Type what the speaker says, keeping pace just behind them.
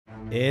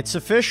It's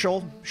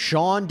official.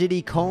 Sean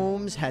Diddy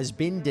Combs has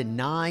been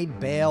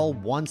denied bail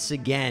once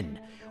again.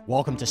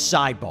 Welcome to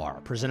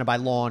Sidebar, presented by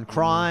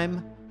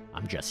Law&Crime.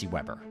 I'm Jesse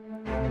Weber.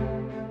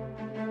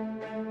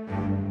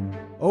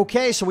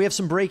 Okay, so we have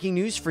some breaking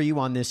news for you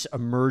on this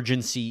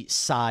emergency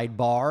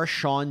sidebar.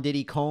 Sean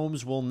Diddy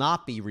Combs will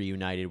not be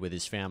reunited with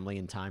his family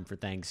in time for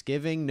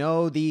Thanksgiving.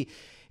 No, the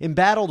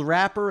embattled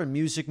rapper and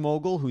music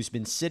mogul who's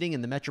been sitting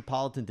in the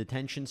Metropolitan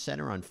Detention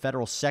Center on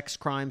federal sex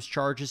crimes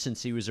charges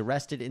since he was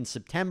arrested in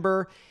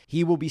September,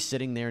 he will be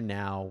sitting there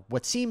now,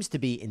 what seems to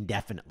be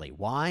indefinitely.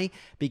 Why?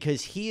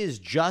 Because he has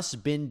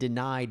just been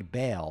denied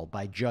bail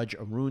by Judge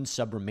Arun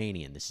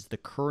Subramanian. This is the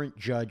current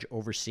judge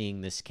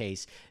overseeing this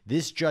case.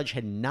 This judge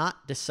had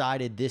not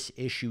decided this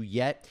issue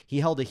yet.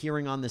 He held a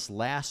hearing on this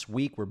last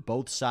week where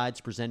both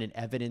sides presented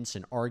evidence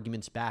and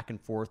arguments back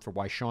and forth for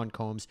why Sean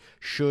Combs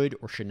should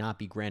or should not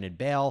be granted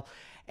bail.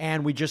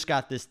 And we just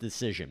got this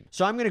decision.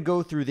 So I'm going to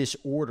go through this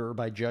order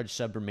by Judge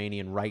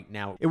Subramanian right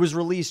now. It was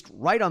released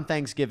right on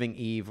Thanksgiving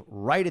Eve,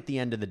 right at the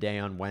end of the day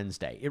on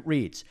Wednesday. It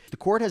reads, the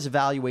court has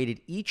evaluated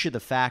each of the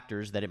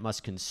factors that it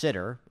must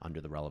consider under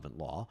the relevant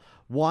law.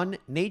 1,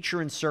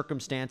 nature and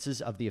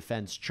circumstances of the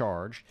offense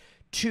charged.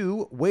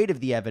 2, weight of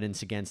the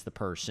evidence against the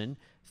person.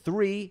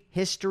 3,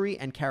 history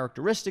and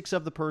characteristics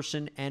of the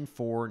person. And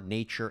 4,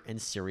 nature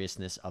and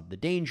seriousness of the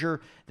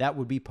danger that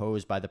would be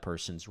posed by the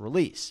person's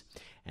release.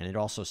 And it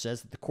also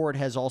says that the court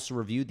has also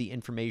reviewed the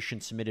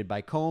information submitted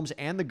by Combs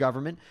and the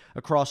government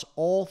across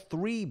all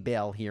 3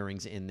 bail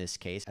hearings in this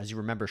case. As you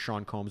remember,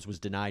 Sean Combs was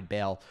denied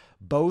bail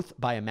both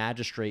by a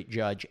magistrate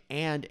judge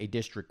and a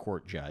district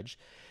court judge.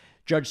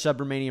 Judge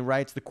Subramanian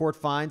writes, the court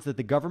finds that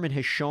the government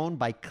has shown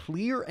by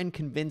clear and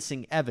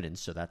convincing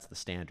evidence, so that's the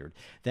standard,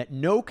 that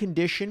no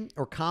condition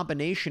or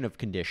combination of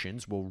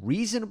conditions will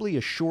reasonably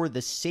assure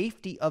the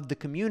safety of the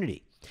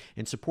community.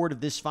 In support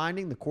of this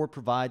finding, the court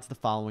provides the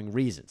following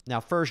reasons. Now,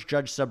 first,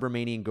 Judge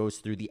Subramanian goes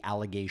through the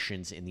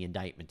allegations in the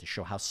indictment to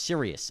show how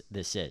serious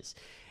this is.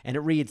 And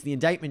it reads, the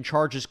indictment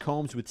charges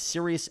Combs with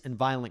serious and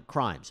violent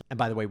crimes. And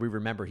by the way, we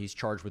remember he's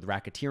charged with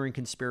racketeering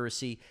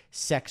conspiracy,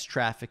 sex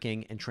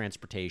trafficking, and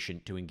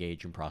transportation to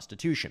engage in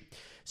prostitution.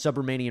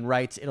 Subramanian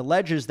writes, it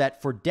alleges that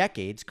for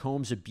decades,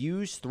 Combs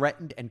abused,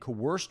 threatened, and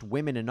coerced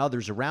women and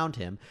others around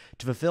him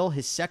to fulfill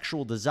his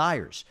sexual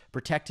desires,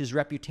 protect his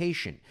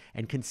reputation,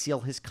 and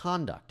conceal his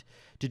conduct.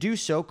 To do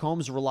so,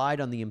 Combs relied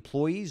on the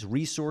employees,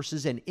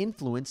 resources, and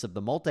influence of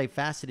the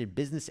multifaceted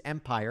business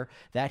empire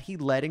that he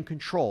led and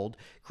controlled,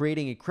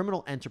 creating a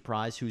criminal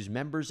enterprise whose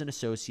members and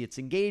associates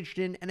engaged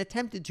in and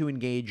attempted to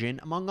engage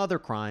in, among other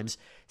crimes,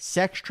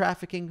 sex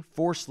trafficking,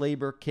 forced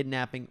labor,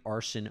 kidnapping,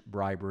 arson,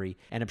 bribery,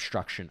 and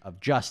obstruction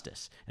of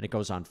justice. And it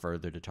goes on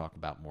further to talk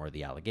about more of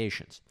the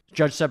allegations.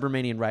 Judge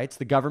Subramanian writes,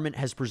 the government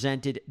has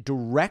presented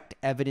direct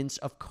evidence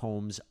of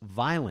Combs'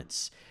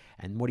 violence.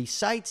 And what he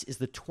cites is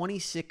the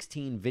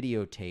 2016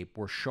 videotape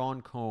where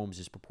Sean Combs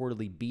is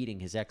purportedly beating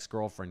his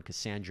ex-girlfriend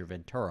Cassandra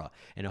Ventura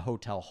in a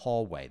hotel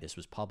hallway. This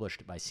was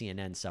published by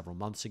CNN several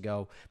months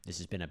ago. This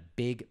has been a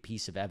big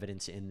piece of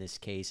evidence in this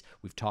case.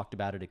 We've talked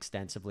about it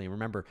extensively. And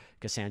remember,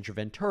 Cassandra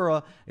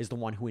Ventura is the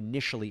one who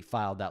initially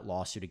filed that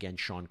lawsuit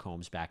against Sean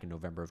Combs back in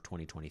November of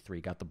 2023,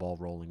 got the ball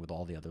rolling with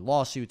all the other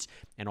lawsuits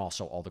and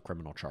also all the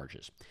criminal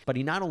charges. But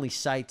he not only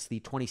cites the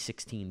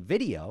 2016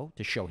 video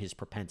to show his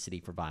propensity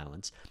for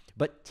violence,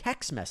 but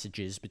text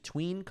messages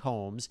between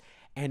Combs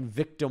and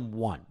Victim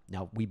 1.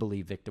 Now, we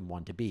believe Victim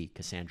 1 to be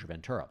Cassandra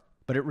Ventura.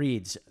 But it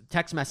reads,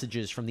 text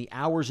messages from the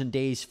hours and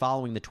days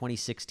following the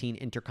 2016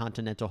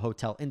 Intercontinental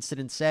Hotel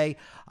incident say,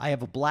 I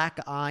have a black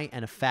eye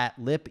and a fat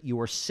lip. You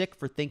are sick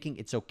for thinking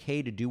it's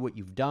okay to do what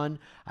you've done.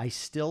 I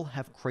still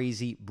have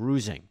crazy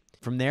bruising.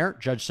 From there,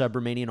 Judge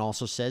Subramanian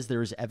also says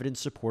there is evidence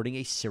supporting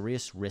a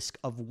serious risk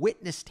of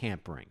witness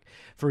tampering.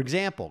 For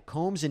example,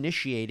 Combs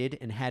initiated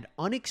and had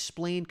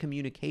unexplained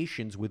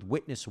communications with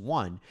Witness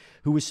 1,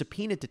 who was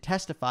subpoenaed to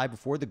testify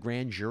before the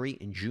grand jury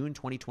in June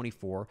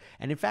 2024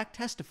 and in fact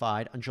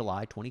testified on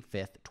July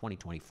 25th,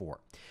 2024.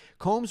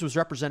 Combs was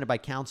represented by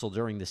counsel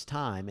during this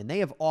time, and they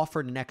have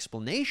offered an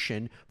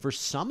explanation for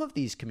some of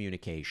these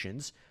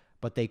communications,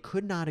 but they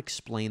could not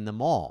explain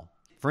them all.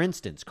 For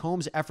instance,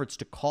 Combs' efforts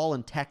to call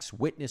and text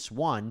Witness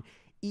 1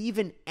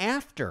 even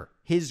after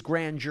his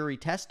grand jury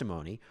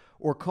testimony,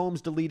 or Combs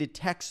deleted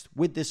texts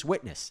with this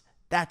witness.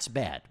 That's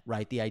bad,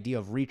 right? The idea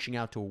of reaching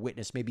out to a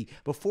witness maybe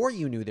before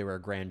you knew they were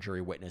a grand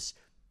jury witness,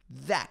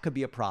 that could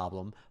be a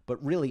problem.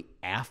 But really,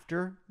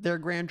 after their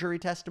grand jury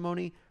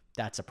testimony,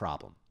 that's a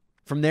problem.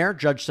 From there,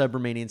 Judge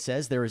Subramanian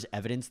says there is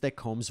evidence that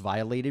Combs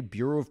violated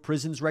Bureau of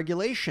Prisons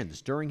regulations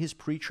during his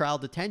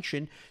pretrial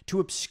detention to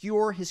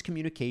obscure his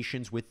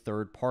communications with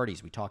third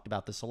parties. We talked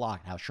about this a lot,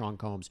 how Sean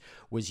Combs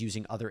was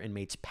using other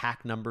inmates'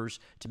 PAC numbers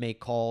to make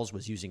calls,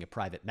 was using a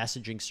private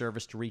messaging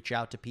service to reach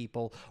out to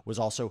people, was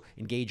also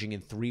engaging in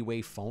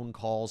three-way phone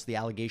calls. The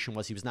allegation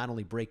was he was not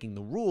only breaking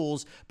the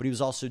rules, but he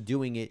was also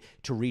doing it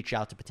to reach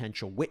out to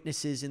potential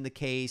witnesses in the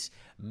case,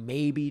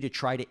 maybe to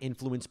try to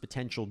influence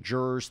potential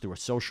jurors through a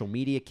social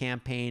media campaign.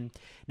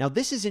 Now,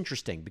 this is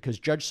interesting because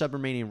Judge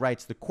Subramanian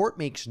writes, the court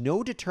makes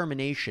no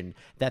determination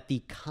that the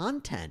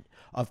content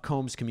of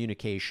Combs'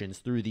 communications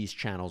through these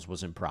channels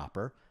was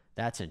improper.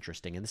 That's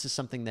interesting. And this is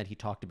something that he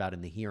talked about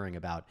in the hearing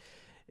about,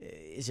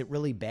 is it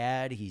really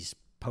bad he's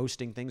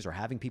posting things or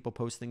having people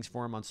post things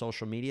for him on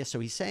social media? So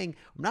he's saying,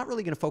 I'm not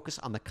really going to focus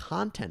on the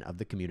content of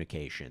the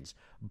communications,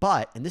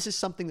 but, and this is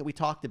something that we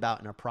talked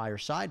about in our prior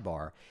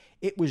sidebar,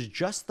 it was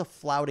just the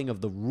flouting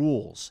of the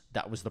rules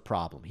that was the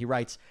problem. He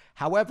writes,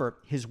 however,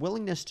 his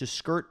willingness to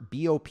skirt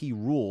BOP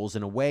rules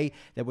in a way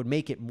that would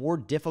make it more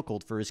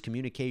difficult for his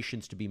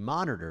communications to be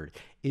monitored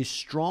is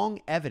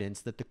strong evidence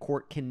that the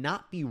court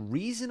cannot be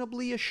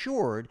reasonably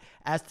assured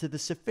as to the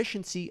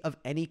sufficiency of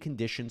any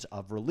conditions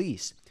of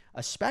release,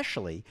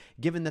 especially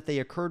given that they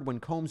occurred when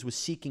Combs was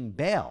seeking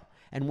bail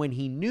and when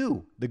he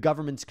knew the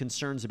government's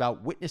concerns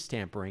about witness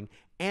tampering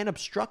and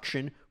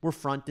obstruction were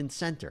front and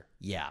center.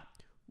 Yeah.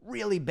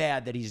 Really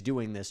bad that he's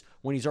doing this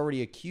when he's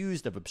already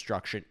accused of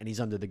obstruction and he's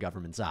under the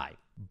government's eye.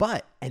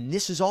 But, and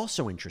this is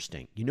also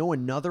interesting, you know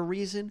another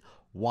reason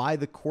why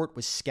the court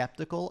was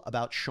skeptical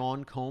about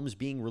Sean Combs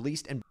being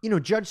released? And,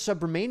 Judge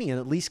Subramanian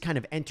at least kind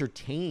of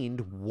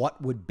entertained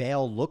what would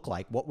bail look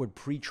like, what would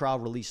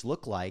pretrial release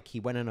look like. He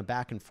went on a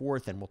back and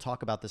forth, and we'll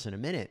talk about this in a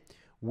minute,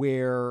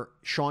 where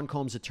Sean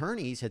Combs'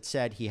 attorneys had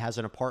said he has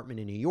an apartment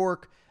in New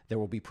York, there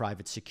will be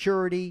private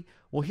security.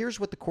 Well, here's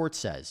what the court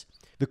says.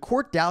 The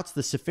court doubts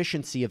the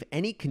sufficiency of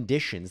any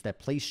conditions that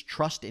place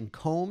trust in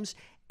Combs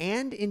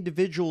and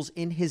individuals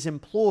in his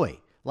employ,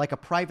 like a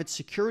private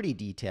security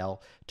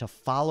detail, to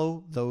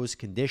follow those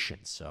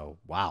conditions. So,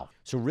 wow.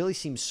 So really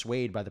seems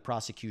swayed by the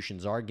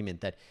prosecution's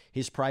argument that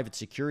his private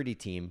security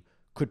team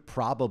could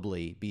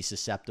probably be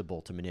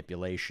susceptible to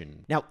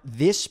manipulation. Now,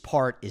 this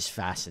part is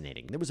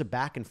fascinating. There was a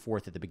back and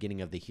forth at the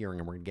beginning of the hearing,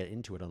 and we're going to get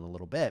into it in a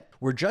little bit,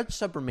 where Judge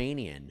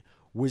Subramanian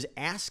was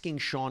asking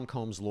Sean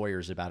Combs'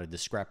 lawyers about a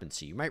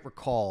discrepancy. You might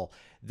recall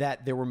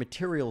that there were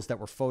materials that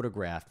were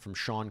photographed from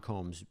Sean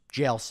Combs'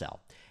 jail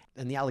cell.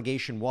 And the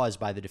allegation was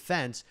by the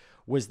defense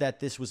was that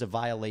this was a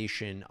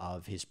violation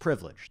of his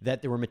privilege,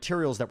 that there were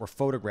materials that were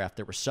photographed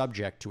that were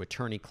subject to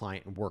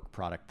attorney-client and work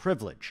product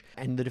privilege.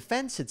 And the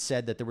defense had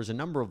said that there was a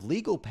number of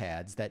legal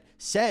pads that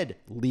said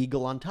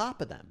legal on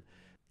top of them.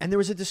 And there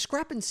was a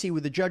discrepancy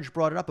where the judge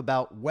brought it up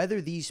about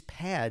whether these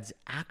pads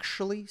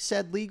actually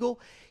said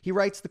legal. He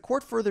writes, the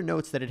court further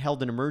notes that it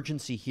held an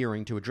emergency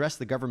hearing to address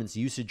the government's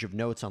usage of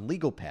notes on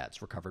legal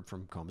pads recovered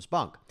from Combs'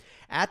 bunk.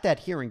 At that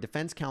hearing,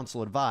 defense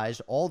counsel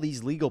advised all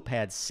these legal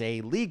pads say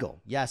legal.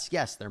 Yes,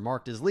 they're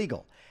marked as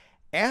legal.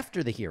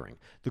 After the hearing,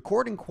 the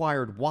court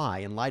inquired why,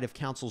 in light of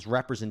counsel's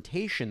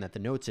representation that the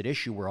notes at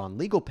issue were on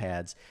legal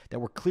pads that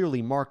were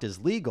clearly marked as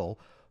legal,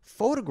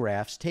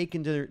 photographs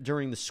taken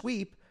during the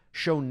sweep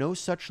show no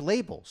such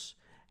labels.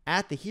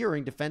 At the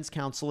hearing, defense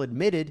counsel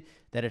admitted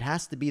that it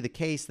has to be the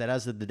case that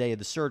as of the day of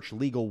the search,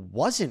 legal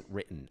wasn't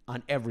written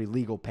on every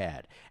legal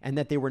pad, and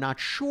that they were not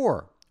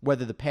sure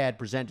whether the pad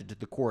presented to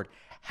the court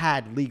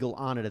had legal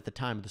on it at the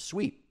time of the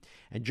sweep.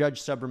 And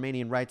Judge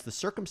Subramanian writes, the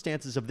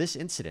circumstances of this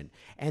incident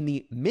and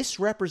the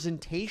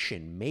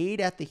misrepresentation made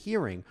at the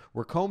hearing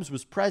where Combs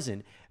was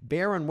present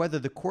bear on whether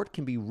the court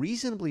can be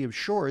reasonably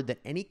assured that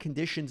any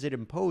conditions it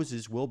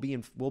imposes will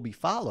be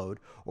followed,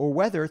 or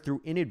whether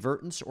through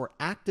inadvertence or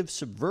active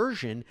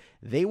subversion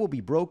they will be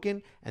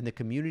broken and the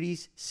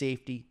community's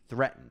safety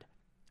threatened.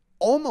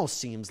 Almost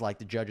seems like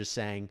the judge is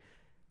saying,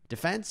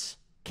 defense,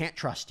 can't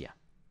trust you.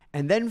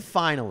 And then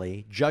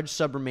finally, Judge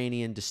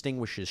Subramanian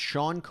distinguishes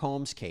Sean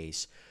Combs'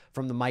 case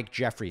from the Mike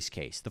Jeffries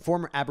case, the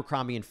former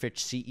Abercrombie &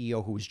 Fitch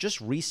CEO who was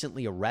just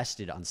recently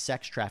arrested on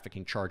sex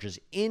trafficking charges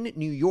in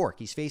New York.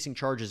 He's facing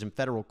charges in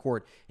federal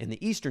court in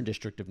the Eastern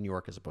District of New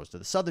York as opposed to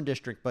the Southern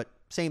District, but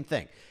same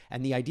thing.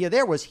 And the idea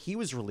there was he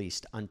was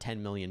released on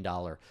 $10 million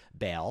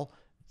bail.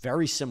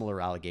 Very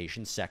similar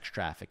allegations, sex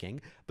trafficking.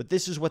 But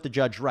this is what the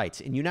judge writes.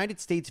 In United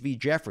States v.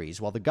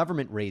 Jeffries, while the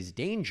government raised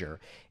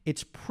danger,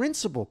 its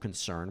principal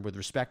concern with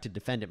respect to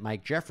defendant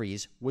Mike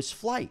Jeffries was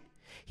flight.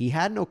 He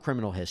had no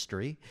criminal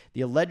history.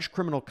 The alleged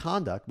criminal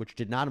conduct, which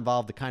did not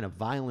involve the kind of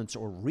violence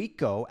or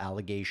RICO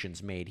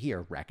allegations made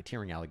here,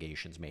 racketeering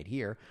allegations made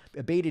here,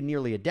 abated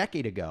nearly a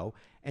decade ago,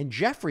 and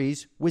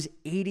Jeffries was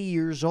 80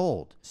 years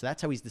old. So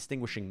that's how he's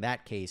distinguishing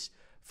that case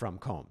from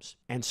Combs.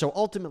 And so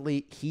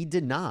ultimately, he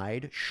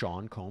denied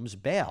Sean Combs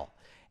bail.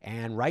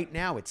 And right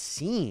now, it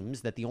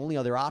seems that the only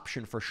other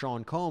option for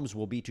Sean Combs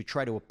will be to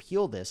try to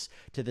appeal this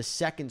to the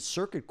Second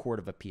Circuit Court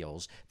of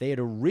Appeals. They had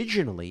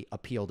originally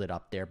appealed it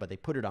up there, but they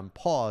put it on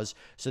pause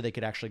so they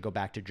could actually go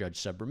back to Judge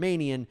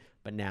Subramanian,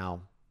 but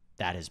now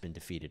that has been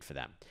defeated for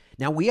them.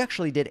 Now, we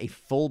actually did a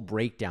full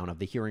breakdown of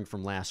the hearing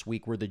from last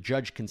week where the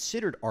judge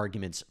considered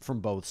arguments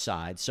from both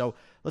sides, so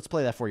let's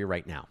play that for you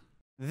right now.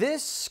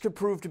 This could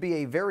prove to be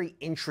a very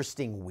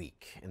interesting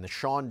week in the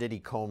Sean Diddy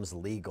Combs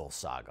legal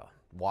saga.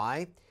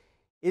 Why?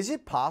 Is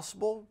it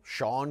possible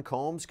Sean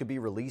Combs could be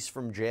released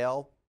from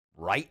jail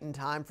right in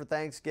time for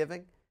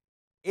Thanksgiving?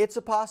 It's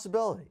a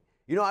possibility.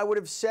 I would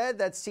have said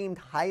that seemed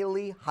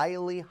highly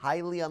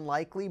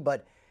unlikely,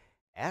 but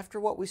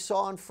after what we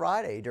saw on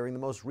Friday during the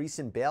most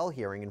recent bail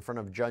hearing in front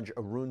of Judge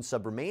Arun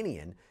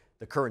Subramanian,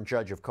 the current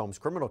judge of Combs'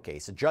 criminal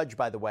case, a judge,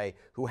 by the way,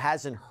 who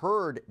hasn't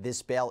heard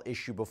this bail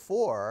issue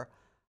before,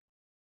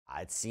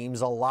 It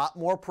seems a lot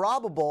more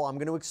probable. I'm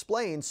going to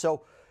explain.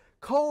 So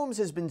Combs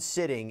has been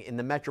sitting in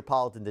the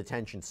Metropolitan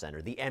Detention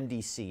Center, the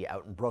MDC,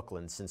 out in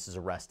Brooklyn since his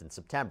arrest in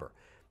September.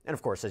 And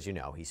of course, as you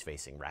know, he's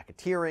facing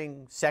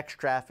racketeering, sex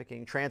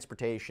trafficking,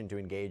 transportation to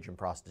engage in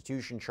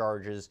prostitution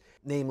charges,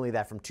 namely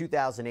that from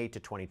 2008 to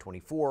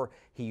 2024,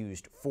 he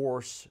used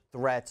force,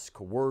 threats,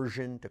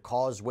 coercion to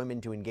cause women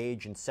to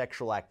engage in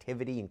sexual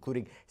activity,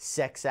 including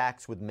sex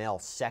acts with male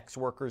sex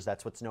workers.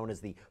 That's what's known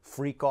as the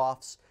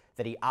freak-offs.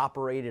 That he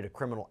operated a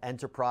criminal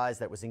enterprise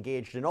that was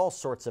engaged in all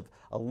sorts of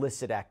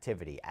illicit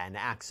activity and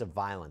acts of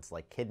violence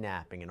like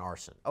kidnapping and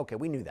arson. Okay,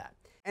 we knew that.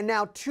 And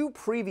now two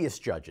previous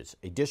judges,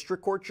 a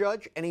district court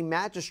judge and a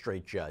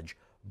magistrate judge,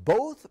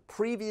 both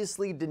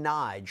previously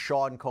denied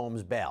Sean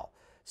Combs bail,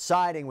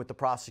 siding with the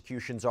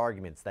prosecution's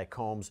arguments that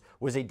Combs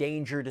was a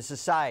danger to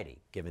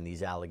society, given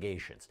these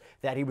allegations,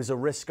 that he was a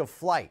risk of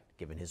flight,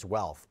 given his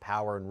wealth,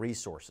 power, and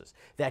resources,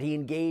 that he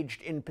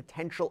engaged in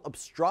potential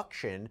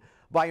obstruction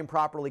by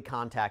improperly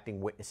contacting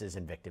witnesses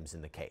and victims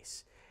in the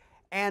case.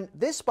 And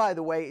this, by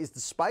the way, is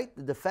despite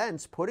the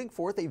defense putting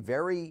forth a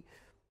very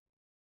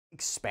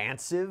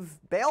expansive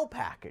bail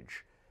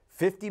package.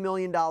 $50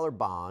 million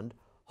bond,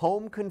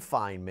 home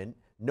confinement,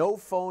 no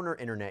phone or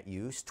internet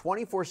use,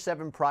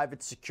 24/7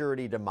 private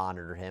security to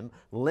monitor him,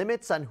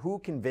 limits on who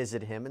can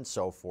visit him, and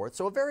so forth.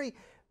 So a very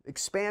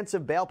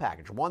expansive bail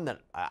package, one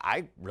that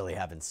I really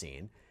haven't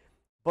seen.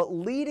 But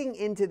leading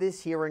into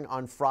this hearing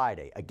on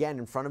Friday, again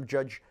in front of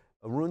Judge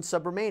Arun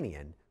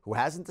Subramanian, who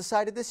hasn't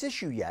decided this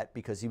issue yet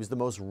because he was the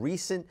most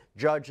recent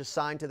judge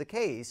assigned to the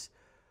case,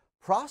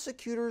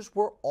 prosecutors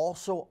were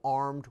also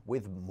armed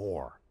with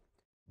more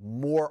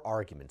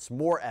arguments,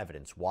 more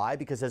evidence. Why?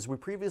 Because as we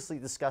previously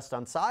discussed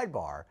on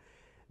Sidebar,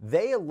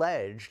 they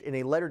alleged in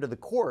a letter to the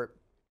court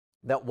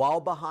that while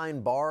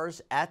behind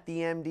bars at the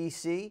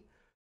MDC,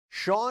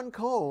 Sean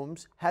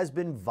Combs has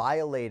been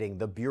violating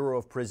the Bureau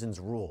of Prisons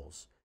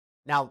rules.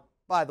 Now,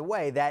 by the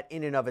way, that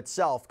in and of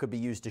itself could be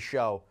used to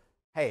show,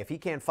 hey, if he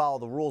can't follow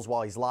the rules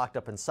while he's locked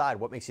up inside,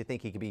 what makes you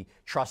think he could be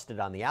trusted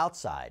on the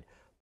outside?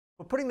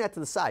 But putting that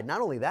to the side,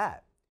 not only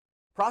that,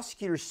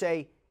 prosecutors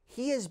say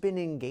he has been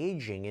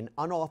engaging in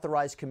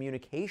unauthorized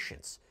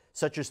communications,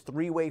 such as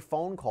three-way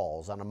phone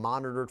calls on a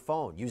monitored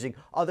phone, using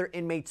other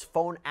inmates'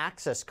 phone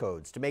access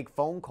codes to make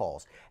phone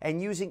calls,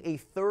 and using a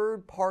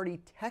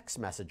third-party text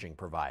messaging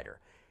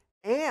provider.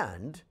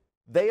 And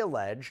they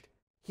alleged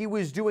he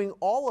was doing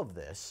all of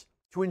this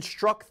to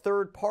instruct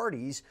third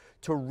parties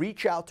to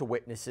reach out to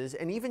witnesses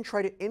and even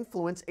try to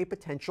influence a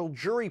potential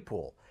jury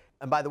pool.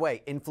 And by the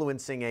way,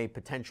 influencing a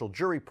potential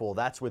jury pool,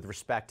 that's with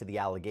respect to the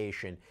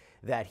allegation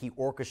that he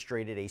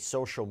orchestrated a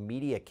social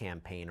media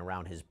campaign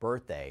around his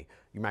birthday.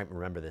 You might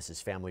remember this.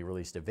 His family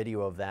released a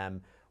video of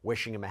them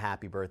wishing him a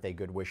happy birthday,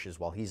 good wishes,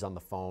 while he's on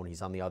the phone.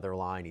 He's on the other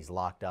line. He's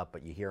locked up,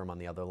 but you hear him on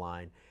the other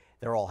line.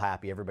 They're all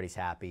happy. Everybody's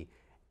happy.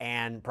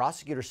 And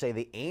prosecutors say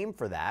the aim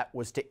for that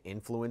was to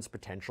influence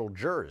potential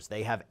jurors.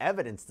 They have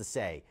evidence to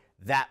say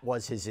that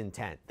was his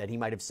intent, that he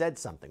might have said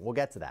something. We'll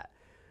get to that.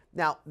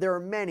 Now, there are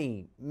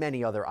many,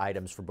 many other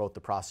items for both the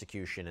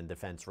prosecution and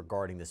defense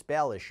regarding this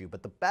bail issue,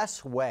 but the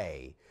best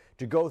way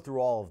to go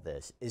through all of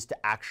this is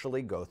to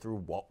actually go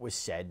through what was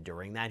said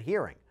during that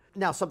hearing.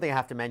 Now, something I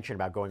have to mention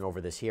about going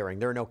over this hearing,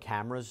 there are no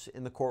cameras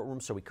in the courtroom,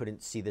 so we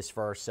couldn't see this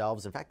for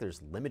ourselves. In fact,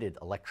 there's limited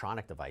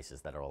electronic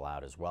devices that are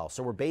allowed as well.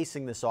 So we're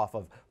basing this off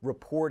of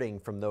reporting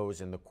from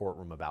those in the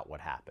courtroom about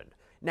what happened.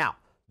 Now,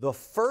 the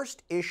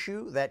first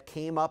issue that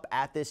came up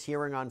at this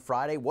hearing on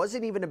Friday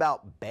wasn't even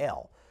about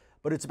bail,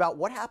 but it's about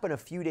what happened a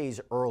few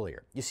days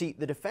earlier. You see,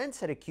 the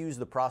defense had accused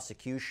the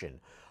prosecution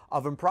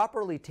of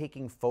improperly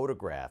taking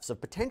photographs of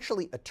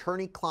potentially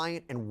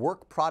attorney-client and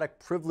work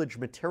product privilege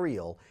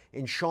material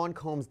in Sean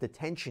Combs'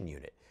 detention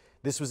unit.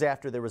 This was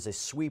after there was a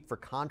sweep for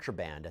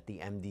contraband at the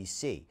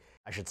MDC.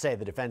 I should say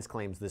the defense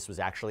claims this was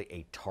actually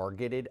a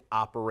targeted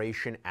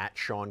operation at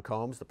Sean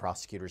Combs. The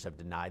prosecutors have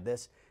denied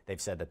this. They've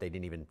said that they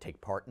didn't even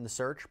take part in the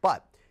search.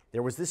 But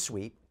there was this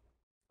sweep,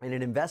 and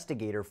an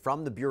investigator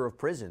from the Bureau of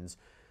Prisons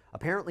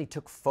apparently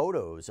took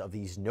photos of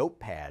these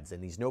notepads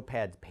and these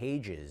notepad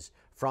pages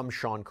from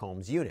Sean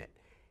Combs' unit.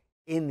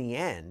 In the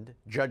end,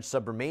 Judge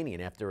Subramanian,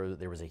 after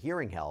there was a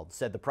hearing held,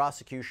 said the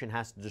prosecution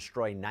has to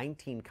destroy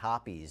 19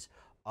 copies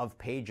of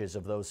pages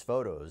of those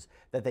photos,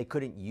 that they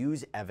couldn't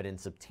use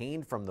evidence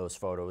obtained from those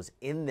photos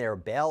in their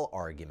bail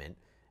argument.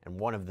 And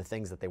one of the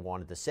things that they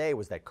wanted to say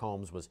was that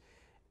Combs was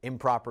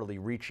improperly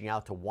reaching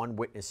out to one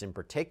witness in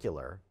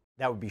particular.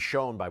 That would be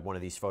shown by one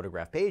of these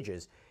photograph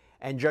pages.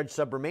 And Judge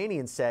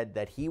Subramanian said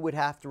that he would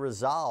have to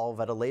resolve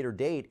at a later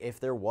date if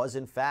there was,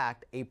 in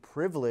fact, a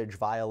privilege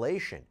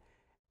violation.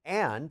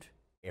 And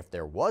if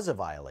there was a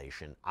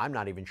violation, I'm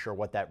not even sure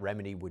what that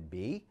remedy would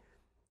be.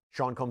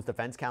 Sean Combs'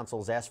 defense counsel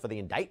has asked for the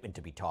indictment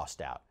to be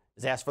tossed out,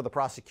 has asked for the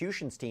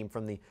prosecution's team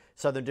from the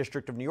Southern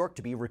District of New York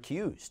to be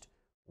recused.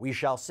 We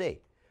shall see.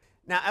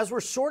 Now, as we're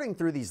sorting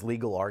through these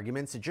legal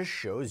arguments, it just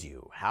shows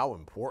you how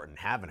important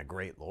having a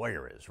great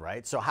lawyer is,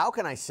 right? So how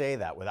can I say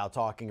that without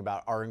talking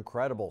about our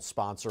incredible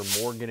sponsor,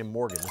 Morgan &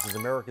 Morgan? This is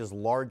America's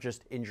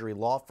largest injury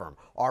law firm,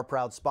 our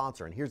proud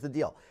sponsor. And here's the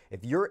deal.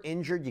 If you're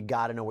injured, you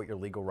got to know what your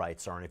legal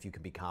rights are and if you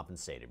can be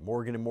compensated.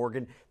 Morgan &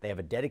 Morgan, they have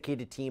a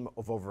dedicated team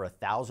of over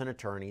 1,000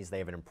 attorneys. They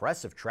have an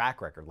impressive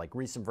track record, like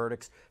recent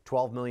verdicts,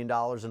 $12 million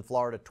in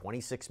Florida,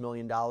 $26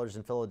 million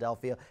in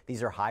Philadelphia.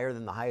 These are higher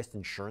than the highest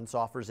insurance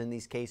offers in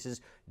these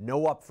cases.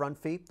 No upfront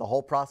fee. The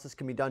whole process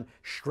can be done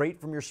straight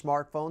from your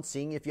smartphone.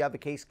 Seeing if you have a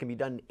case can be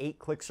done in 8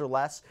 clicks or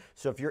less.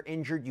 So if you're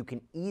injured, you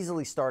can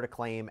easily start a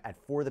claim at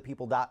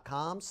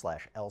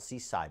forthepeople.com/LC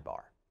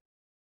Sidebar.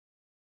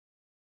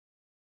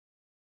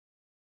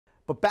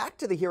 But back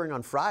to the hearing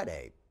on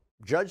Friday,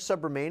 Judge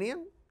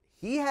Subramanian,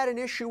 he had an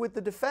issue with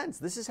the defense.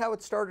 This is how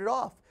it started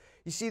off.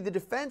 You see, the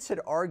defense had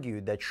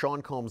argued that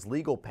Sean Combs'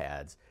 legal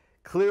pads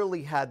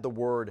clearly had the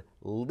word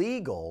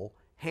legal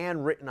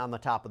handwritten on the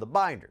top of the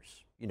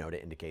binders,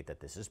 to indicate that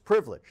this is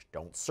privileged.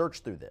 Don't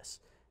search through this.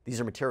 These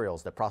are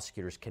materials that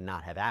prosecutors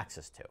cannot have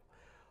access to.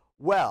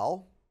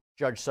 Well,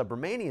 Judge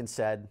Subramanian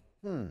said,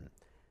 the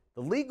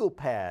legal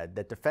pad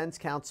that defense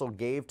counsel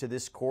gave to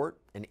this court,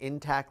 an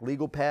intact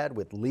legal pad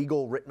with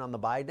legal written on the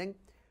binding,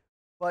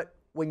 but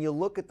when you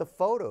look at the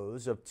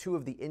photos of 2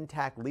 of the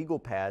intact legal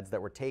pads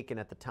that were taken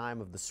at the time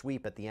of the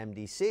sweep at the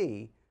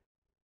MDC,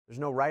 there's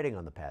no writing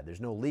on the pad.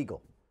 There's no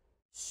legal.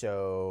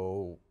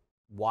 So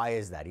why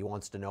is that? He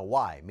wants to know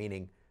why,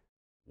 meaning,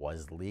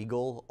 was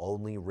legal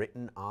only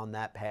written on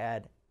that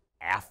pad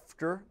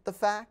after the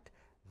fact?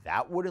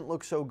 That wouldn't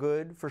look so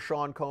good for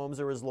Sean Combs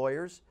or his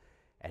lawyers.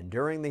 And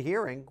during the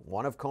hearing,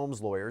 one of Combs'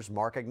 lawyers,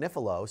 Mark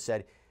Agnifilo,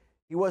 said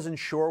he wasn't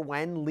sure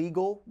when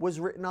legal was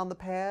written on the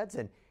pads,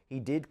 and he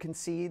did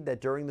concede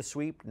that during the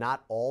sweep,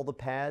 not all the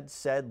pads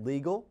said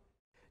legal.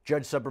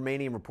 Judge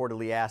Subramanian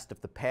reportedly asked if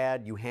the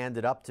pad you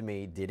handed up to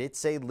me, did it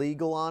say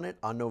legal on it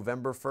on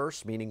November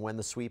 1st, meaning when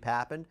the sweep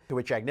happened? To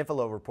which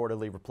Agnifilo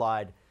reportedly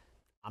replied,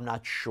 I'm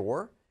not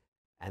sure.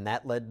 And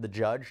that led the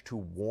judge to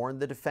warn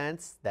the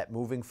defense that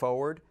moving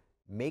forward,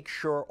 make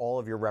sure all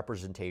of your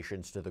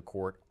representations to the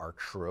court are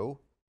true.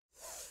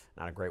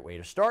 Not a great way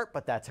to start,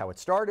 but that's how it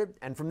started.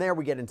 And from there,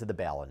 we get into the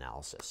bail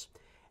analysis.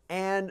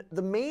 And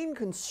the main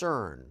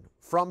concern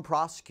from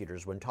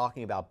prosecutors when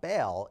talking about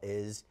bail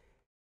is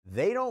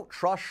they don't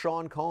trust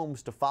Sean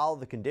Combs to follow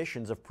the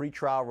conditions of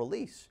pretrial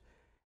release.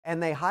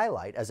 And they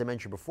highlight, as I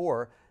mentioned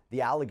before,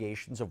 the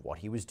allegations of what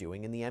he was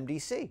doing in the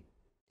MDC.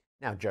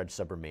 Now, Judge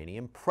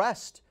Subramanian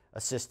pressed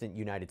Assistant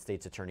United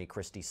States Attorney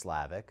Christy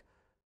Slavic,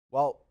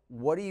 well,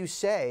 what do you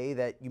say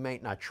that you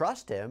might not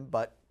trust him,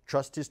 but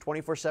trust his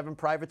 24/7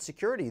 private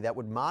security that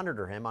would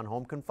monitor him on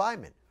home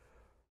confinement?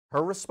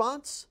 Her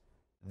response?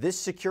 This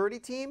security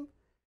team?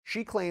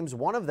 She claims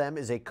one of them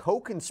is a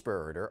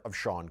co-conspirator of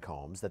Sean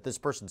Combs, that this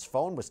person's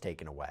phone was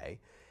taken away.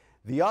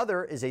 The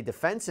other is a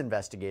defense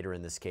investigator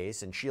in this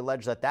case, and she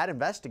alleged that that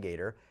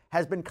investigator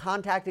has been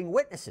contacting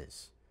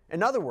witnesses.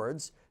 In other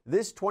words,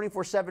 this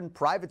 24/7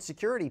 private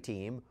security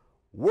team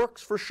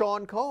works for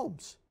Sean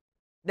Combs.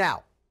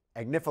 Now,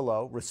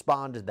 Agnifilo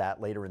responded to that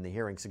later in the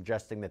hearing,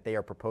 suggesting that they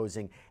are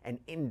proposing an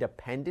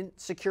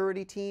independent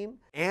security team.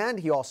 And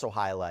he also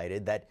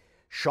highlighted that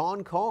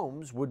Sean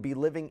Combs would be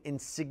living in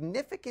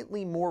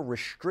significantly more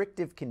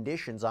restrictive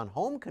conditions on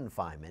home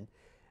confinement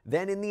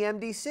than in the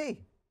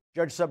MDC.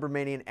 Judge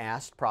Subramanian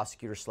asked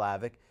Prosecutor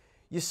Slavic,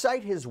 you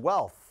cite his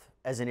wealth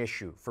as an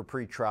issue for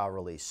pretrial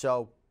release,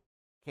 so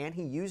can't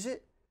he use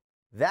it?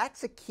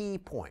 That's a key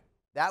point.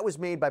 That was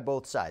made by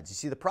both sides. You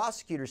see, the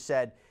prosecutor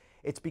said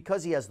it's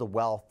because he has the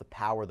wealth, the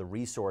power, the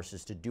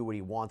resources to do what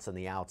he wants on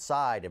the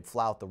outside and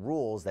flout the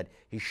rules that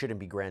he shouldn't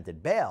be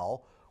granted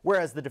bail,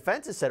 whereas the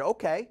defense has said,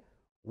 okay,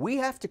 we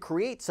have to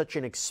create such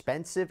an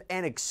expensive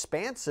and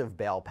expansive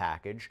bail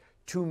package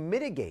to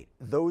mitigate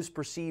those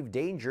perceived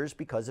dangers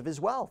because of his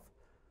wealth.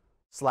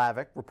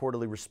 Slavic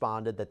reportedly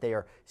responded that they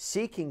are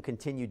seeking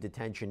continued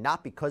detention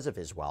not because of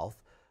his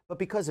wealth, but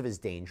because of his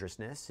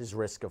dangerousness, his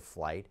risk of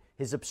flight,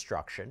 his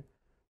obstruction.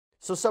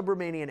 So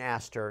Subramanian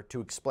asked her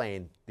to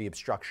explain the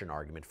obstruction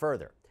argument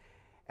further.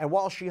 And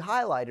while she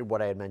highlighted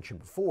what I had mentioned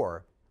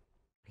before,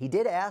 he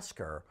did ask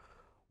her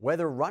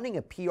whether running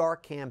a PR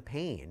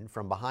campaign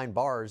from behind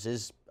bars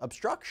is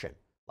obstruction,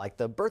 like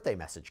the birthday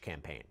message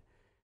campaign.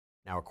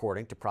 Now,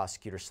 according to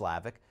Prosecutor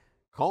Slavic,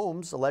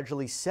 Combs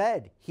allegedly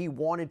said he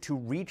wanted to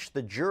reach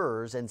the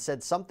jurors and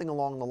said something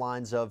along the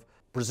lines of,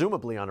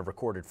 presumably on a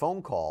recorded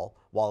phone call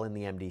while in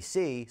the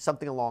MDC,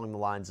 something along the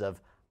lines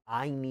of,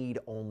 I need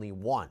only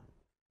one.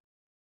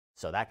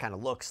 So that kind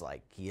of looks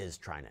like he is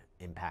trying to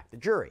impact the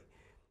jury.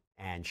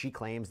 And she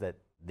claims that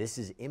this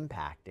is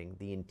impacting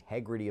the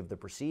integrity of the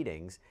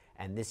proceedings,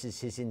 and this is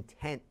his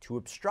intent to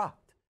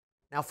obstruct.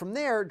 Now, from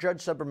there,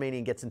 Judge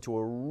Subramanian gets into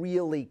a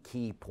really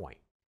key point.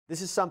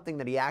 This is something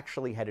that he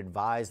actually had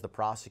advised the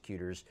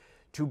prosecutors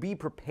to be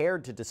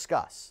prepared to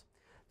discuss.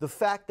 The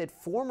fact that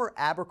former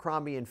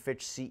Abercrombie &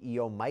 Fitch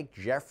CEO Mike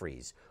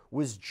Jeffries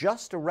was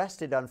just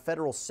arrested on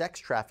federal sex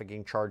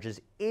trafficking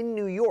charges in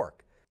New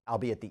York,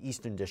 albeit the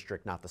Eastern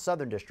District, not the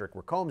Southern District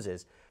where Combs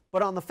is.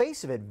 But on the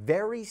face of it,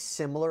 very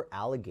similar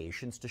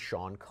allegations to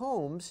Sean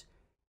Combs.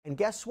 And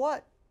guess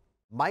what?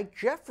 Mike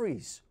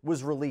Jeffries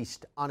was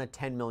released on a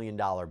 $10 million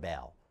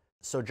bail.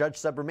 So Judge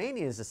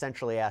Subramanian is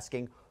essentially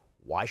asking,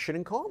 why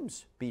shouldn't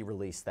Combs be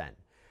released then?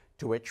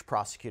 To which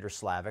Prosecutor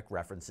Slavic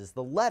references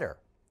the letter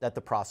that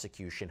the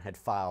prosecution had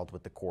filed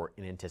with the court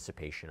in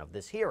anticipation of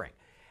this hearing.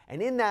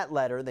 And in that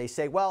letter, they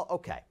say, well,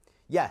 okay,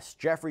 yes,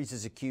 Jeffries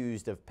is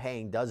accused of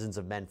paying dozens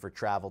of men for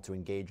travel to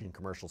engage in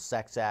commercial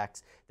sex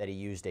acts, that he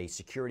used a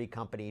security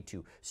company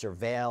to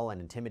surveil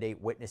and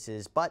intimidate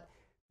witnesses, but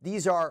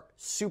these are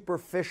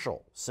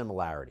superficial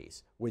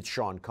similarities with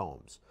Sean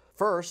Combs.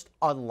 First,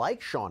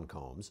 unlike Sean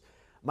Combs,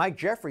 Mike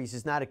Jeffries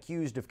is not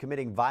accused of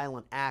committing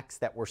violent acts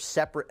that were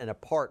separate and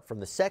apart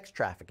from the sex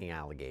trafficking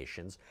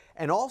allegations,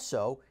 and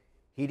also,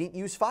 he didn't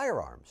use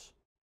firearms.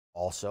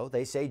 Also,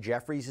 they say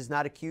Jeffries is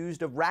not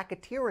accused of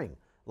racketeering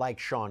like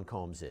Sean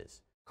Combs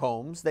is.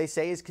 Combs, they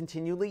say, is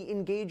continually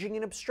engaging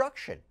in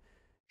obstruction.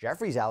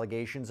 Jeffries'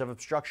 allegations of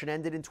obstruction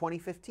ended in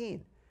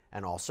 2015.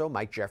 And also,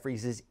 Mike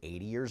Jeffries is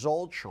 80 years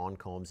old, Sean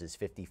Combs is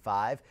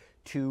 55,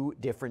 two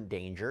different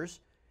dangers.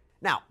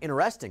 Now,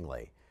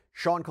 interestingly,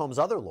 Sean Combs'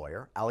 other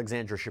lawyer,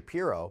 Alexandra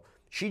Shapiro,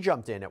 she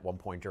jumped in at one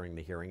point during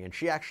the hearing and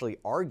she actually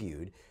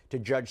argued to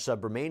Judge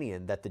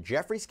Subramanian that the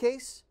Jeffries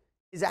case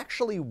is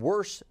actually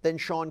worse than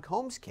Sean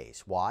Combs'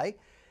 case. Why?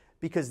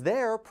 Because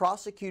there,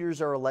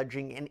 prosecutors are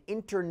alleging an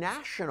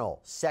international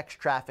sex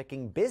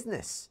trafficking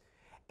business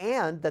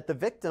and that the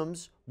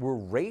victims were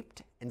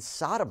raped and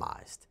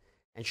sodomized.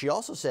 And she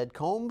also said,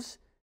 Combs,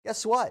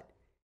 guess what?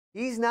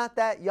 He's not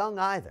that young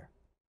either.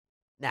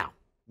 Now,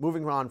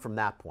 moving on from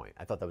that point,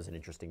 I thought that was an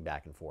interesting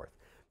back and forth.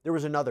 There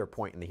was another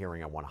point in the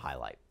hearing I want to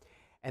highlight.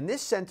 And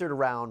this centered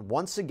around,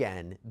 once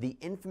again, the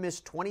infamous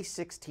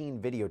 2016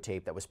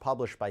 videotape that was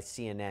published by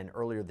CNN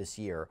earlier this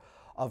year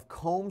of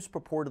Combs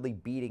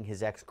purportedly beating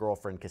his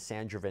ex-girlfriend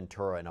Cassandra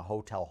Ventura in a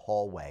hotel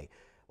hallway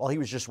while he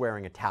was just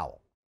wearing a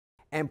towel.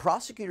 And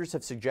prosecutors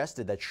have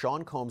suggested that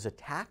Sean Combs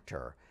attacked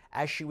her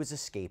as she was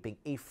escaping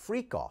a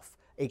freak-off,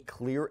 a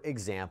clear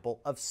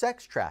example of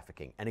sex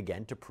trafficking, and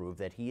again, to prove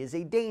that he is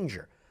a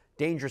danger.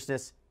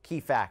 Dangerousness, key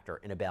factor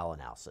in a bail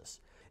analysis.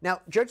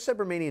 Now, Judge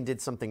Subramanian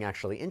did something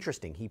actually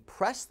interesting. He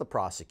pressed the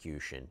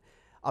prosecution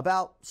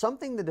about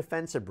something the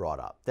defense had brought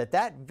up,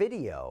 that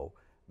video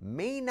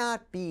may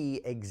not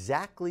be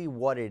exactly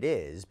what it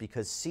is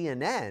because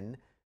CNN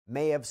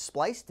may have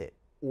spliced it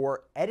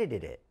or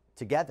edited it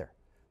together.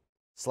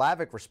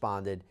 Slavic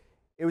responded,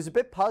 it was a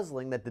bit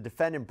puzzling that the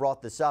defendant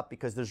brought this up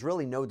because there's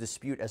really no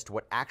dispute as to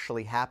what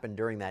actually happened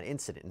during that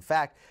incident. In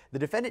fact, the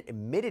defendant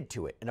admitted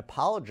to it and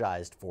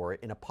apologized for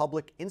it in a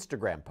public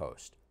Instagram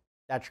post.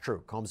 That's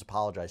true. Combs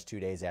apologized 2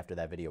 days after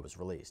that video was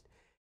released.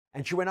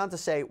 And she went on to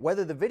say,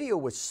 whether the video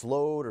was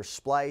slowed or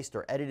spliced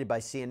or edited by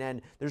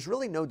CNN, there's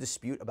really no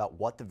dispute about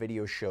what the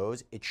video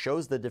shows. It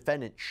shows the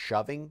defendant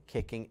shoving,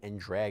 kicking, and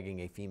dragging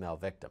a female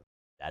victim.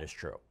 That is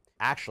true.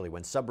 Actually,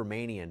 when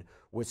Subramanian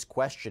was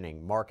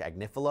questioning Mark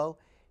Agnifilo,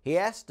 he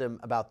asked him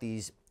about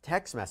these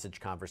text message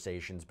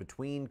conversations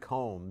between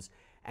Combs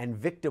and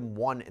victim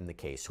one in the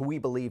case, who we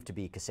believe to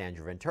be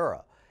Cassandra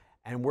Ventura.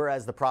 And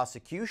whereas the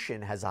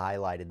prosecution has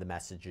highlighted the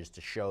messages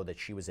to show that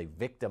she was a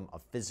victim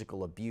of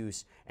physical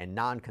abuse and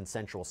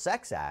non-consensual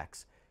sex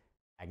acts,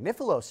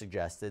 Agnifilo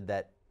suggested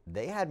that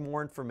they had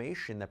more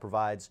information that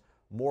provides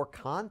more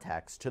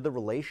context to the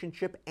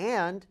relationship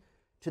and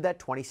to that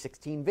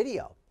 2016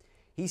 video.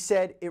 He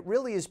said, it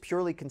really is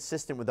purely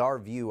consistent with our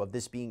view of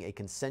this being a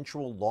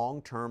consensual,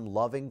 long-term,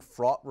 loving,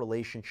 fraught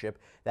relationship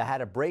that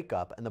had a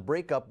breakup, and the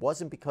breakup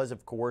wasn't because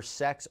of coerced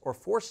sex or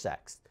forced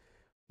sex.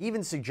 He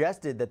even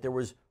suggested that there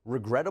was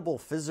regrettable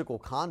physical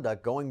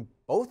conduct going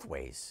both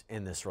ways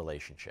in this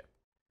relationship.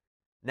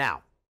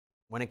 Now,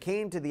 when it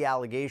came to the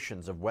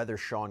allegations of whether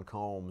Sean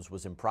Combs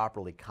was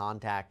improperly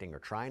contacting or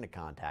trying to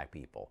contact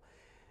people,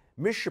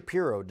 Ms.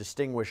 Shapiro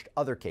distinguished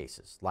other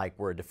cases, like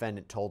where a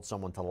defendant told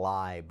someone to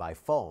lie by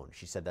phone.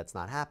 She said that's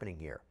not happening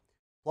here.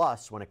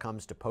 Plus, when it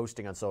comes to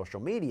posting on social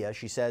media,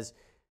 she says,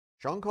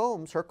 Sean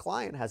Combs, her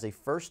client, has a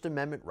First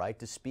Amendment right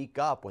to speak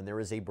up when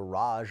there is a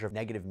barrage of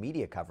negative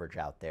media coverage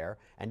out there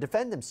and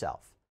defend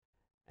himself.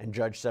 And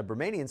Judge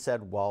Subramanian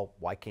said, well,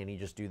 why can't he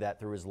just do that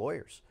through his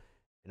lawyers?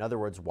 In other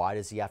words, why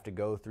does he have to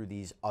go through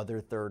these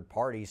other third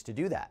parties to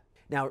do that?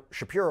 Now,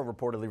 Shapiro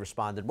reportedly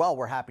responded, well,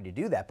 we're happy to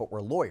do that, but we're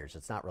lawyers.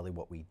 It's not really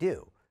what we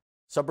do.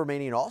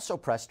 Subramanian also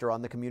pressed her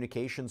on the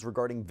communications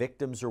regarding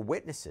victims or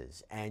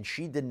witnesses, and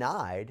she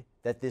denied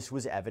that this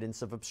was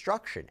evidence of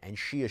obstruction. And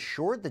she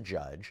assured the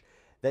judge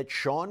that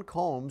Sean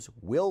Combs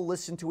will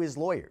listen to his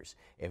lawyers.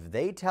 If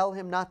they tell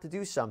him not to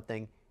do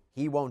something,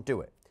 he won't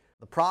do it.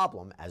 The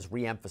problem, as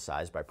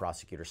re-emphasized by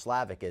Prosecutor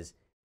Slavic, is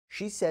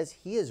she says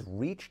he has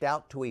reached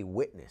out to a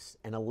witness,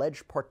 an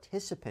alleged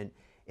participant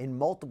in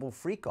multiple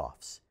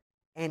freak-offs,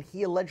 and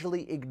he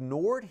allegedly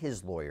ignored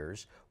his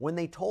lawyers when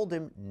they told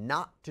him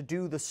not to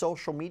do the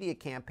social media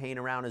campaign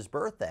around his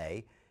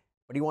birthday,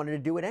 but he wanted to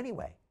do it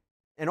anyway.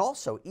 And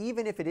also,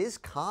 even if it is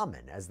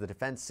common, as the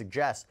defense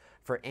suggests,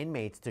 for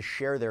inmates to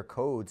share their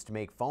codes to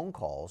make phone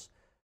calls,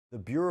 The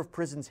Bureau of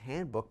Prisons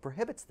handbook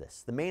prohibits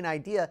this. The main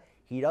idea,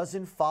 he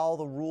doesn't follow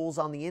the rules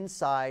on the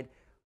inside,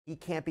 he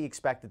can't be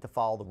expected to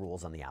follow the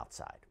rules on the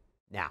outside.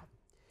 Now,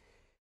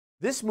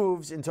 this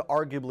moves into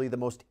arguably the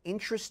most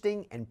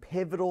interesting and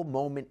pivotal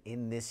moment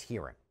in this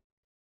hearing.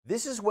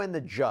 This is when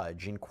the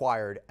judge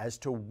inquired as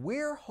to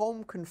where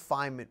home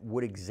confinement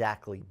would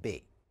exactly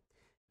be.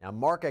 Now,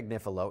 Mark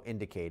Agnifilo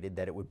indicated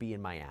that it would be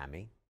in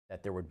Miami,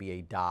 that there would be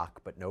a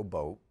dock but no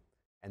boat,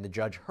 and the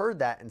judge heard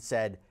that and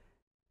said,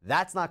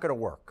 that's not going to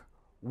work.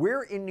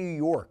 Where in New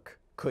York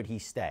could he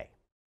stay?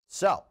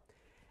 So,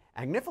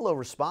 Agnifilo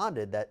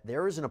responded that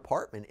there is an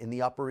apartment in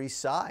the Upper East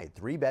Side,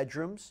 3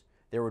 bedrooms.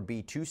 There would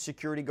be 2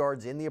 security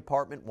guards in the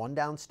apartment, 1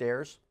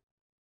 downstairs.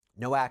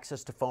 No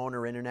access to phone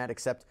or internet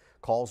except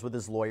calls with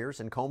his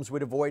lawyers, and Combs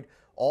would avoid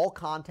all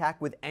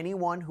contact with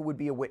anyone who would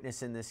be a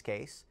witness in this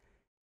case.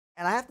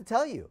 And I have to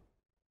tell you,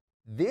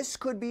 this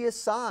could be a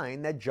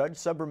sign that Judge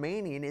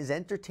Subramanian is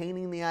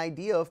entertaining the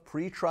idea of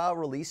pretrial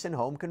release and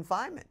home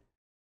confinement.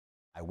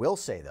 I will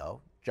say,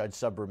 though, Judge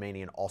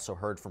Subramanian also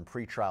heard from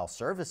Pretrial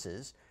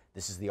Services.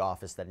 This is the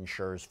office that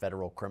ensures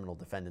federal criminal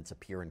defendants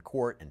appear in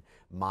court and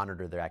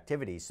monitor their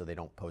activities so they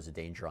don't pose a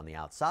danger on the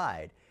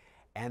outside.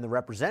 And the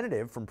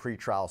representative from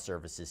Pretrial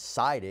Services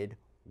sided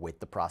with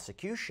the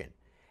prosecution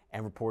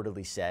and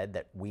reportedly said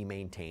that we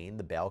maintain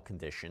the bail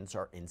conditions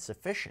are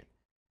insufficient.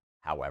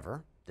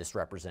 However, this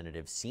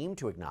representative seemed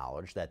to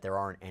acknowledge that there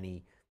aren't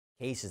any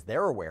cases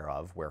they're aware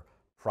of where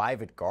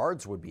private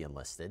guards would be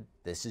enlisted.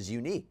 This is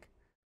unique.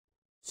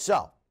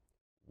 So,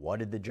 what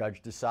did the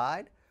judge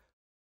decide?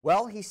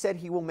 Well, he said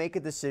he will make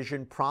a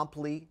decision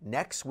promptly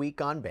next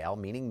week on bail,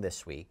 meaning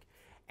this week,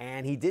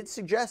 and he did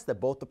suggest that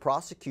both the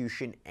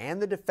prosecution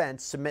and the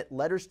defense submit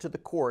letters to the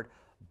court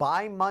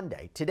by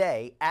Monday,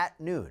 today at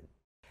noon.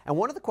 And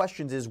one of the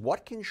questions is,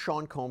 what can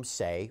Sean Combs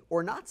say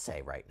or not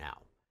say right now?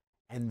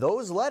 And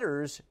those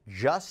letters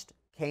just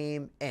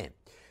came in.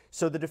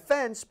 So the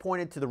defense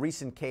pointed to the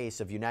recent case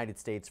of United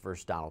States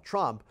versus Donald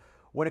Trump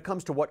when it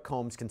comes to what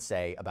Combs can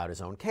say about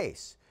his own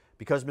case.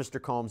 Because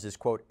Mr. Combs is,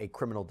 quote, a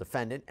criminal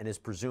defendant and is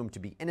presumed to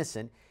be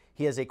innocent,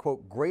 he has a,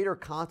 quote, greater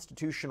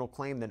constitutional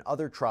claim than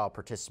other trial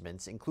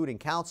participants, including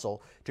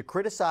counsel, to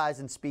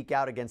criticize and speak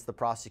out against the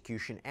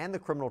prosecution and the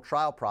criminal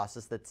trial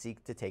process that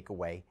seek to take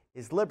away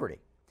his liberty.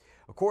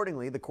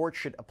 Accordingly, the court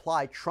should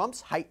apply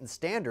Trump's heightened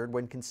standard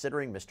when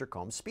considering Mr.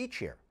 Combs' speech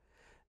here.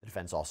 The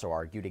defense also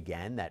argued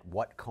again that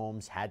what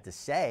Combs had to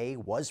say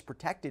was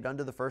protected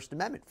under the First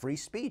Amendment, free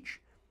speech.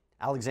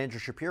 Alexandra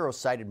Shapiro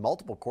cited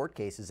multiple court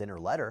cases in her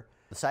letter.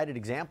 The cited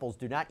examples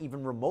do not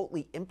even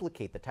remotely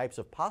implicate the types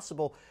of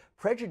possible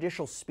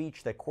prejudicial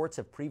speech that courts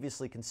have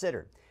previously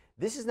considered.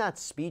 This is not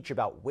speech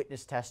about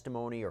witness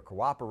testimony or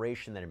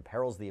cooperation that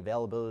imperils the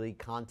availability,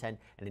 content,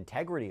 and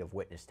integrity of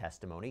witness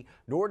testimony,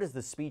 nor does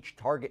the speech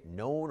target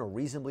known or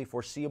reasonably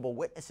foreseeable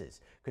witnesses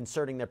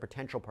concerning their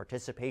potential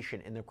participation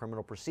in the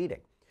criminal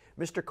proceeding.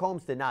 Mr.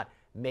 Combs did not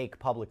make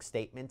public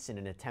statements in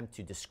an attempt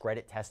to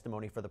discredit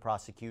testimony for the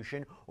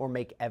prosecution or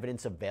make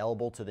evidence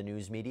available to the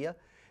news media.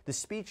 The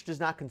speech does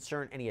not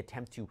concern any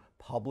attempt to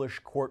publish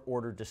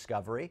court-ordered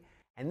discovery,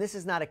 and this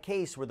is not a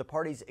case where the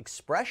party's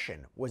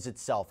expression was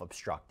itself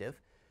obstructive.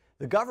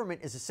 The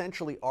government is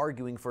essentially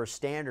arguing for a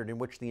standard in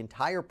which the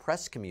entire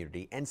press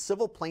community and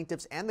civil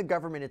plaintiffs and the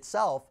government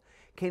itself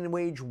can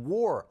wage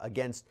war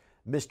against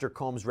Mr.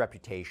 Combs'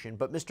 reputation,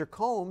 but Mr.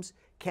 Combs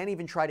can't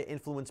even try to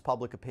influence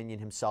public opinion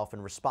himself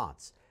in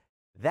response.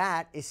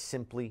 That is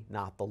simply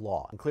not the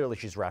law. And clearly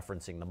she's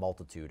referencing the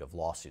multitude of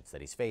lawsuits that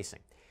he's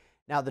facing.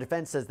 Now, the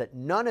defense says that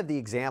none of the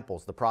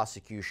examples the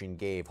prosecution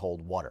gave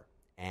hold water,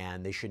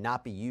 and they should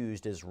not be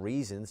used as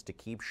reasons to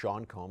keep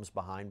Sean Combs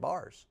behind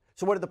bars.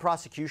 So what did the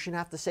prosecution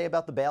have to say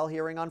about the bail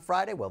hearing on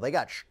Friday? Well, they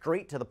got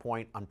straight to the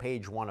point on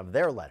page 1 of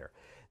their letter.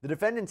 The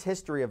defendant's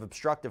history of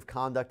obstructive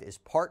conduct is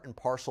part and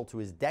parcel to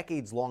his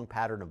decades-long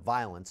pattern of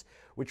violence,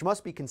 which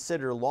must be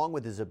considered along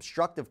with his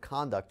obstructive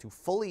conduct to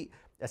fully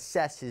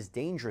assess his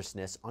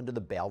dangerousness under the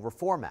Bail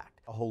Reform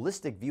Act. A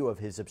holistic view of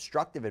his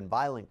obstructive and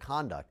violent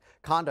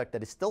conduct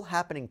that is still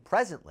happening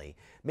presently,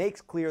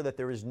 makes clear that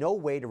there is no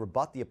way to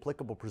rebut the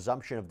applicable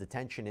presumption of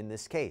detention in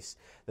this case.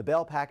 The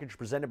bail package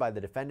presented by the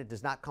defendant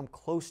does not come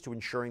close to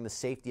ensuring the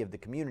safety of the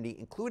community,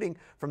 including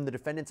from the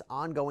defendant's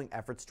ongoing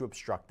efforts to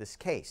obstruct this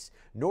case,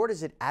 nor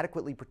does it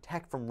adequately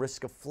protect from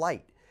risk of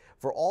flight.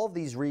 For all of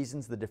these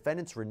reasons, the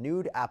defendant's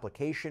renewed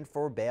application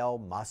for bail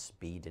must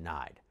be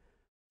denied.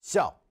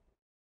 So,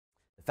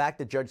 the fact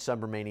that Judge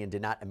Subramanian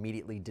did not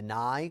immediately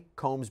deny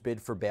Combs'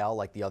 bid for bail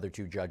like the other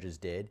 2 judges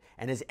did,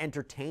 and has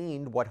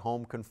entertained what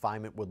home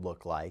confinement would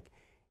look like,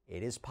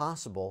 it is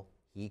possible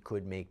he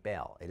could make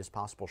bail. It is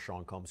possible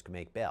Sean Combs could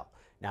make bail.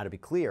 Now, to be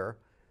clear,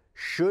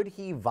 should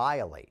he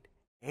violate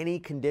any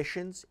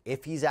conditions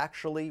if he's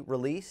actually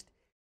released,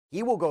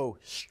 he will go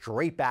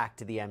straight back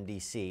to the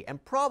MDC,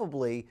 and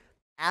probably,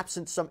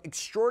 absent some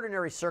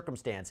extraordinary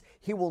circumstance,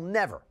 he will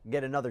never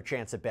get another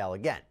chance at bail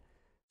again.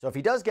 So if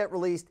he does get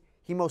released,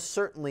 he most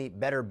certainly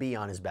better be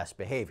on his best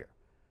behavior.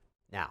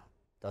 Now,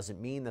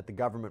 Doesn't mean that the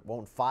government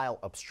won't file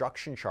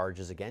obstruction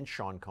charges against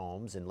Sean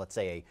Combs and, let's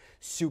say, a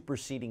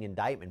superseding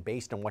indictment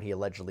based on what he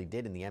allegedly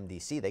did in the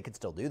MDC. They could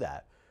still do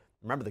that.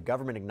 Remember, the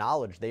government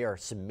acknowledged they are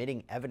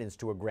submitting evidence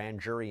to a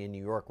grand jury in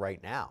New York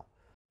right now.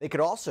 They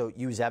could also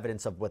use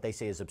evidence of what they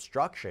say is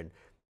obstruction,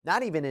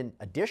 not even in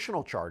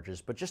additional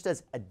charges, but just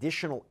as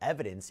additional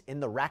evidence in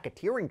the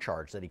racketeering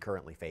charge that he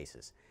currently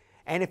faces.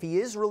 And if he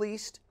is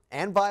released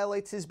and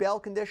violates his bail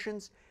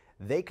conditions,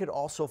 they could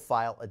also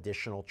file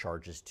additional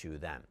charges to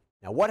them.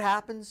 Now, what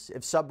happens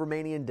if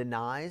Subramanian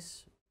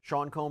denies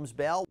Sean Combs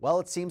bail? Well,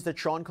 it seems that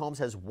Sean Combs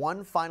has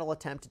one final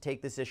attempt to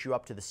take this issue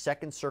up to the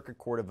Second Circuit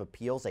Court of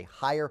Appeals, a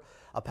higher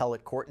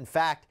appellate court. In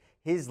fact,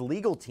 his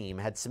legal team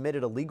had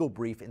submitted a legal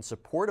brief in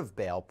support of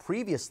bail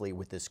previously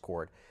with this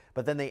court,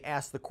 but then they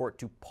asked the court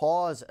to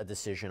pause a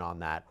decision on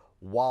that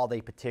while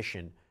they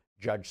petition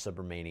Judge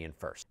Subramanian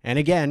first. And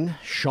again,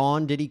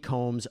 Sean Diddy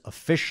Combs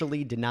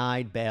officially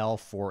denied bail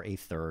for a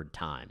third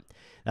time.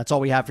 That's all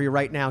we have for you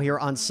right now here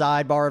on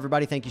Sidebar,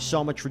 everybody. Thank you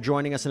so much for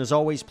joining us. And as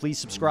always, please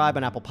subscribe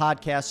on Apple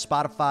Podcasts,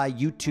 Spotify,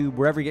 YouTube,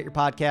 wherever you get your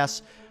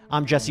podcasts.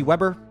 I'm Jesse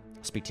Weber.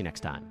 I'll speak to you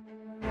next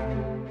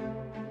time.